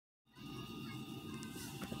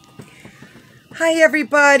Hi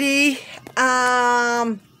everybody.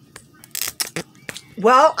 Well,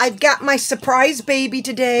 I've got my surprise baby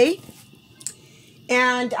today,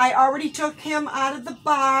 and I already took him out of the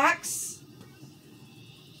box.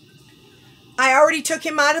 And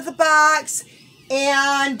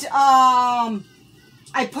I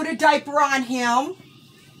put a diaper on him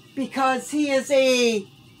because he is a,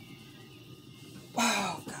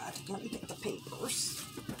 oh God, let me get the papers.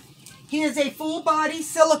 He is a full body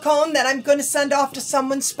silicone that I'm going to send off to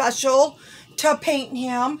someone special to paint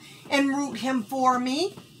him and root him for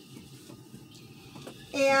me.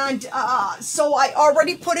 And so I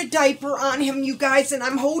already put a diaper on him, you guys, and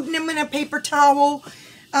I'm holding him in a paper towel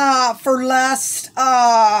for less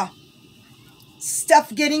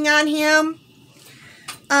stuff getting on him.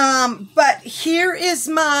 But here is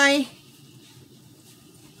my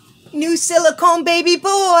new silicone baby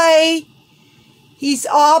boy. He's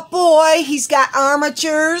all boy. He's got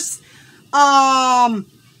armatures.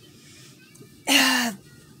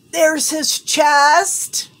 There's his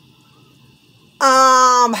chest.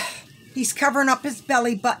 He's covering up his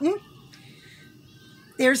belly button.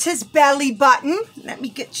 There's his belly button. Let me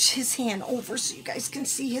get his hand over so you guys can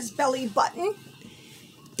see his belly button.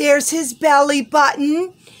 There's his belly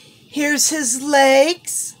button. Here's his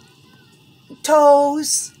legs,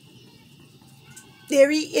 toes.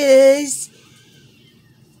 There he is.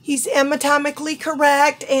 He's anatomically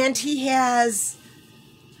correct, and he has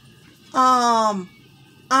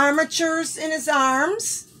armatures in his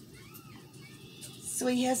arms. So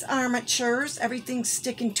he has armatures. Everything's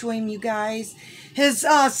sticking to him, you guys. His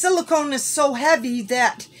silicone is so heavy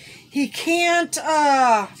that he can't,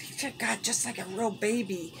 God, just like a real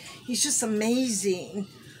baby. He's just amazing.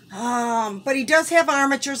 But he does have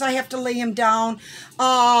armatures. I have to lay him down.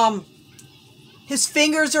 His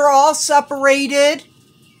fingers are all separated.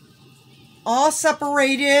 On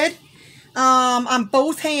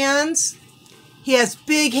both hands. He has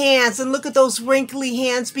big hands, and look at those wrinkly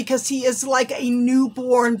hands because he is like a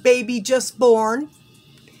newborn baby just born.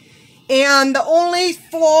 And the only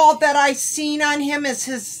flaw that I've seen on him is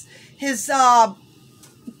his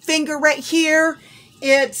finger right here.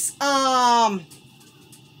 It's not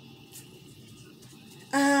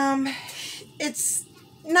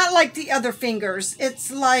like the other fingers. It's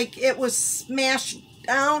like it was smashed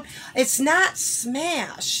down. It's not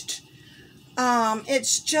smashed.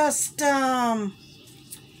 It's just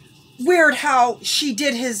weird how she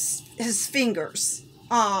did his fingers.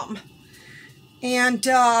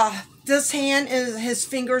 This hand his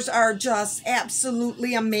fingers are just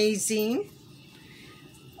absolutely amazing.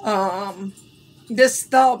 They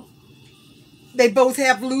both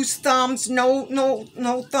have loose thumbs. No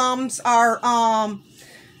thumbs are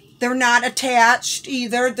they're not attached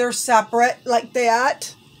either. They're separate like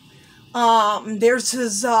that. There's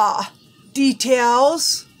his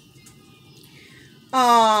details.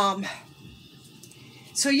 So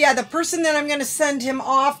yeah, the person that I'm going to send him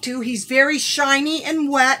off to, he's very shiny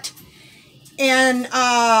and wet and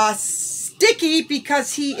sticky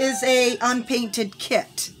because he is a unpainted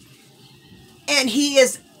kit. And he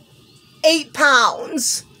is 9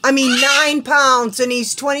 pounds, and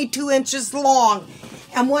he's 22 inches long.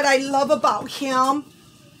 And what I love about him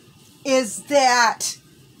is that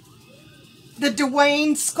the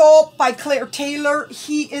Dwayne Sculpt by Claire Taylor,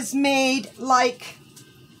 he is made like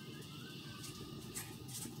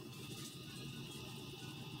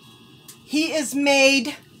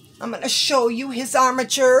I'm going to show you his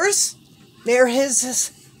armatures. There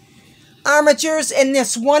his armatures, and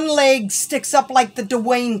this one leg sticks up like the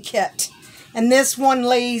Dwayne kit. And this one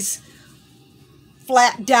lays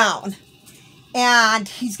flat down. And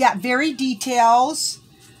he's got very details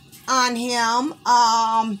on him.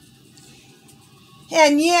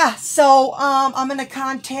 And yeah, so I'm going to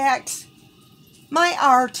contact my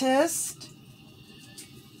artist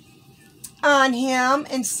on him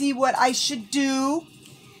and see what I should do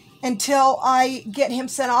until I get him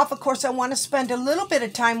sent off. Of course, I want to spend a little bit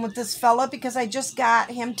of time with this fella because I just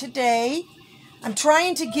got him today. I'm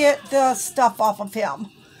trying to get the stuff off of him.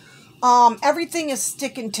 Everything is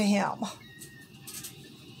sticking to him.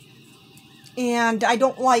 And I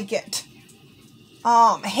don't like it.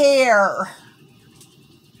 Hair.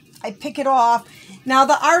 I pick it off. Now,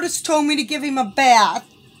 the artist told me to give him a bath.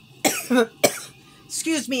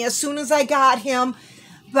 Excuse me, as soon as I got him.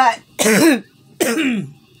 But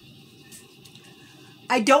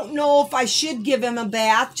I don't know if I should give him a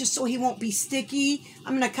bath just so he won't be sticky.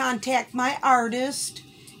 I'm going to contact my artist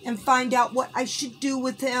and find out what I should do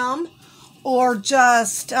with him. Or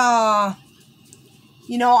just, you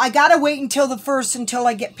know, I got to wait until the 1st until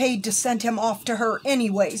I get paid to send him off to her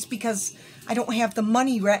anyways, because I don't have the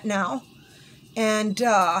money right now. And,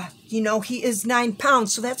 you know, he is 9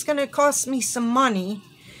 pounds, so that's going to cost me some money.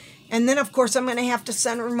 And then, of course, I'm going to have to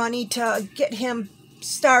send her money to get him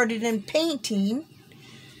started in painting.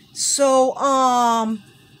 So,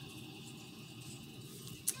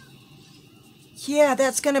 yeah,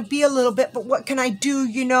 that's going to be a little bit, but what can I do,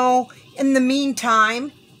 you know, in the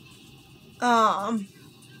meantime?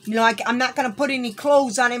 You know, I'm not going to put any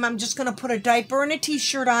clothes on him. I'm just going to put a diaper and a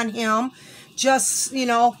t-shirt on him. Just, you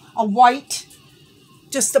know,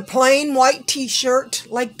 just a plain white t-shirt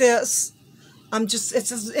like this.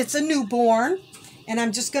 It's a newborn. And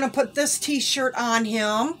I'm just going to put this t-shirt on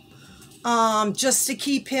him. Just to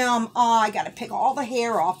keep him, I got to pick all the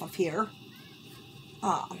hair off of here.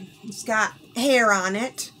 It's got hair on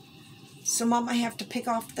it. So Mama have to pick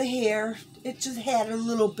off the hair. It just had a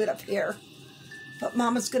little bit of hair. But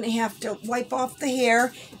Mama's going to have to wipe off the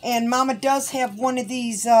hair. And Mama does have one of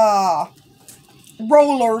these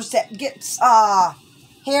rollers that gets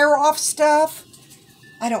hair off stuff.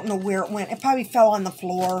 I don't know where it went. It probably fell on the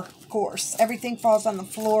floor, of course. Everything falls on the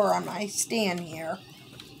floor on my stand here,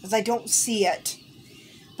 because I don't see it.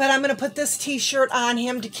 But I'm going to put this t-shirt on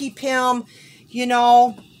him to keep him, you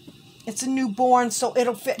know, it's a newborn, so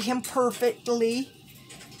it'll fit him perfectly.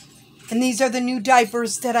 And these are the new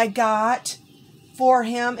diapers that I got for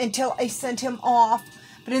him until I sent him off.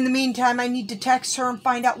 But in the meantime, I need to text her and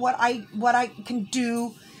find out what I can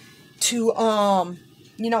do to,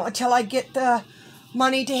 you know, until I get the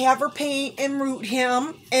money to have her paint and root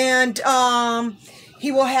him. And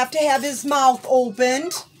he will have to have his mouth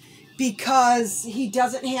opened because he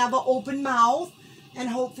doesn't have an open mouth. And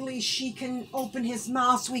hopefully she can open his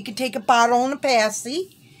mouth so we can take a bottle and a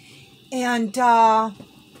passy. And I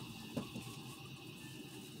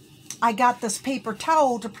got this paper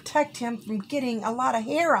towel to protect him from getting a lot of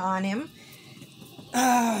hair on him.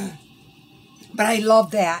 But I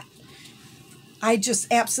love that. I just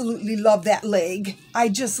absolutely love that leg. I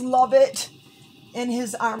just love it. And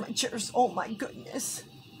his armatures. Oh my goodness.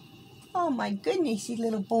 Oh my goodness, you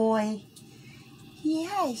little boy.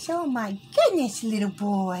 Yes, oh my goodness, little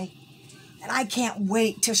boy. And I can't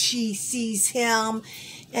wait till she sees him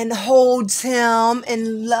and holds him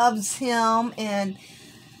and loves him and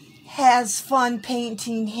has fun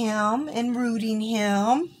painting him and rooting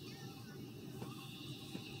him.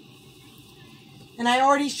 And I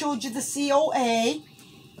already showed you the COA,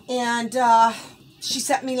 and she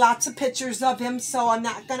sent me lots of pictures of him, so I'm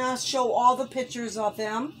not going to show all the pictures of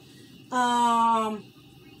him.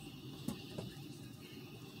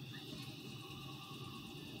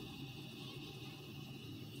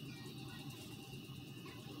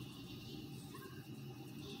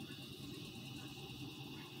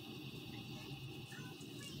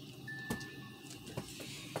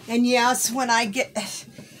 And yes, when I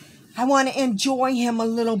want to enjoy him a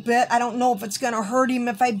little bit. I don't know if it's going to hurt him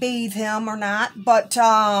if I bathe him or not, but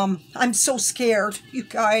I'm so scared, you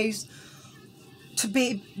guys, to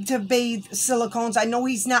bathe silicones. I know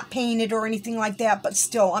he's not painted or anything like that, but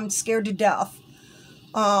still, I'm scared to death.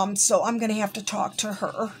 So I'm going to have to talk to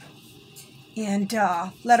her and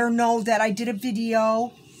let her know that I did a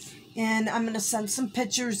video, and I'm going to send some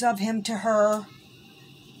pictures of him to her.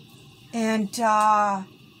 And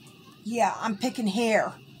yeah, I'm picking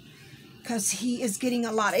hair because he is getting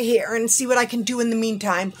a lot of hair, and see what I can do in the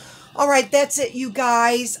meantime. All right, that's it, you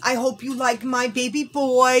guys. I hope you like my baby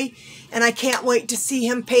boy, and I can't wait to see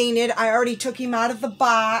him painted. I already took him out of the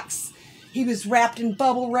box. He was wrapped in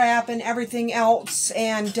bubble wrap and everything else,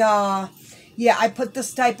 and yeah, I put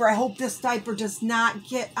this diaper. I hope this diaper does not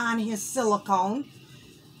get on his silicone,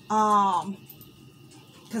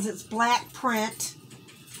 because it's black print.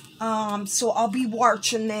 So I'll be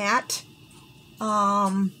watching that.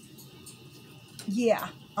 Yeah,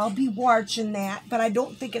 I'll be watching that, but I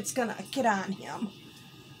don't think it's gonna get on him.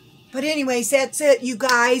 But anyways, that's it, you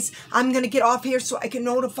guys. I'm gonna get off here so I can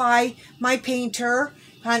notify my painter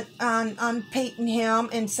on painting him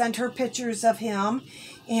and send her pictures of him,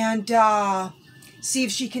 and see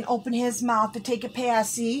if she can open his mouth to take a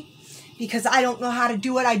passy, because I don't know how to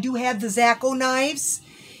do it. I do have the Zaco knives,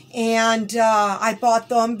 and I bought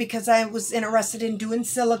them because I was interested in doing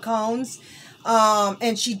silicones.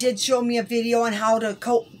 And she did show me a video on how to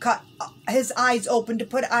cut his eyes open, to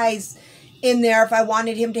put eyes in there if I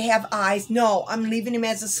wanted him to have eyes. No, I'm leaving him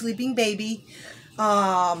as a sleeping baby.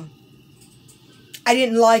 I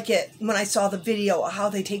didn't like it when I saw the video of how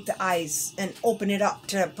they take the eyes and open it up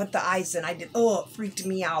to put the eyes in. It freaked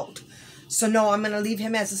me out. So no, I'm going to leave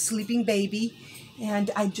him as a sleeping baby.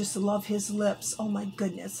 And I just love his lips. Oh my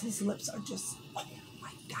goodness, his lips are just, oh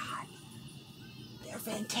my God. They're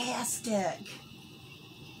fantastic.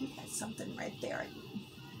 You got something right there.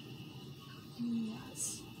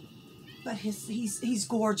 Yes. But he's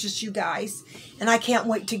gorgeous, you guys. And I can't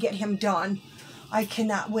wait to get him done. I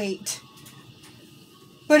cannot wait.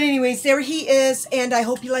 But anyways, there he is. And I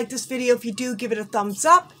hope you like this video. If you do, give it a thumbs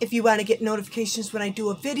up. If you want to get notifications when I do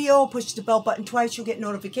a video, push the bell button twice. You'll get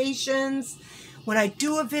notifications when I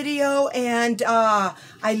do a video. And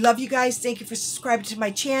I love you guys. Thank you for subscribing to my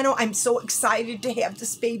channel. I'm so excited to have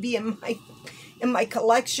this baby in my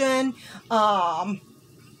collection. I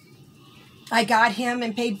got him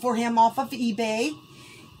and paid for him off of eBay.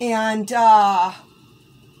 And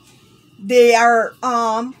they are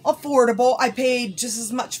affordable. I paid just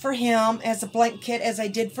as much for him as a blanket as I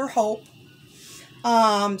did for Hope.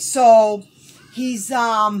 So he's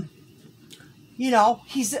you know,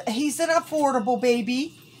 he's an affordable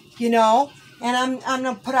baby, you know. And I'm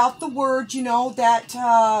gonna put out the word, you know, that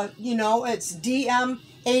you know, it's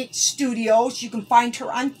DMH Studios. You can find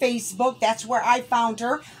her on Facebook. That's where I found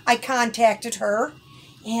her. I contacted her,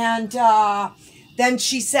 and then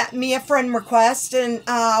she sent me a friend request, and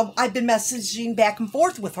I've been messaging back and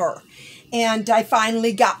forth with her. And I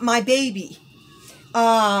finally got my baby.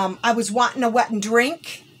 I was wanting a wet and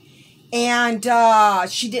drink, and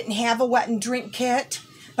she didn't have a wet and drink kit,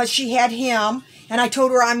 but she had him, and I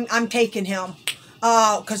told her I'm taking him.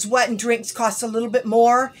 Because wet and drinks cost a little bit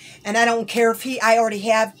more, and I don't care if I already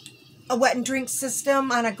have a wet and drink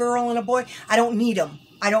system on a girl and a boy. I don't need them.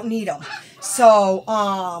 I don't need them.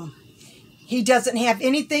 So, he doesn't have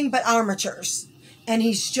anything but armatures. And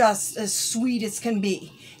he's just as sweet as can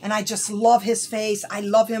be. And I just love his face. I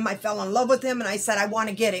love him. I fell in love with him. And I said, I want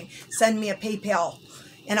to get him. Send me a PayPal.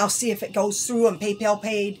 And I'll see if it goes through. And PayPal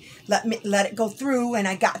paid. Let it go through. And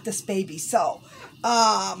I got this baby. So,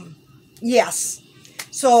 yes.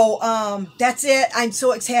 So, that's it. I'm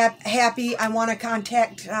so happy. I want to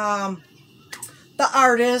contact the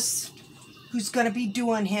artist who's going to be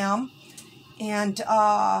doing him. And,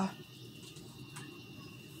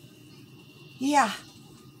 yeah,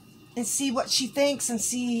 and see what she thinks and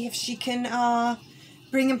see if she can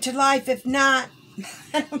bring him to life. If not,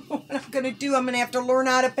 I don't know what I'm going to do. I'm going to have to learn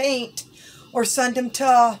how to paint or send him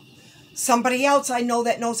to somebody else I know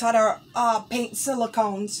that knows how to paint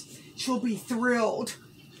silicones. She'll be thrilled.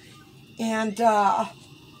 And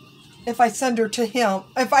if I send her to him,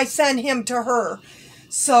 if I send him to her.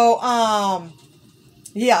 So,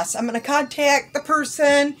 yes, I'm going to contact the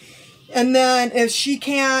person, and then if she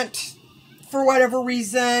can't, for whatever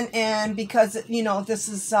reason, and because, you know, this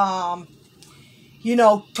is, you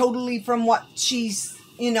know, totally from what she's,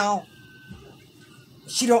 you know,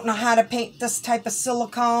 she don't know how to paint this type of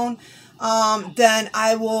silicone, then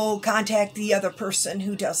I will contact the other person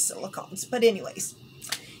who does silicones. But anyways,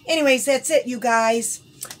 that's it, you guys.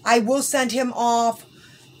 I will send him off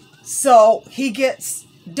so he gets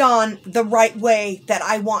done the right way that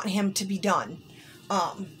I want him to be done.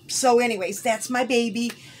 So anyways, that's my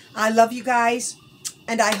baby. I love you guys,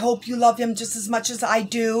 and I hope you love him just as much as I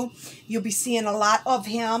do. You'll be seeing a lot of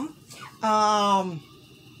him. But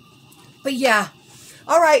yeah.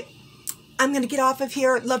 All right. I'm going to get off of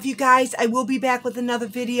here. Love you guys. I will be back with another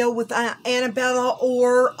video with Annabella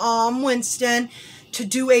or Winston to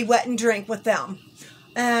do a wet and drink with them.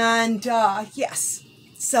 And yes.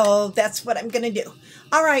 So that's what I'm going to do.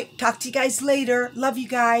 All right. Talk to you guys later. Love you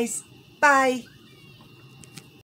guys. Bye.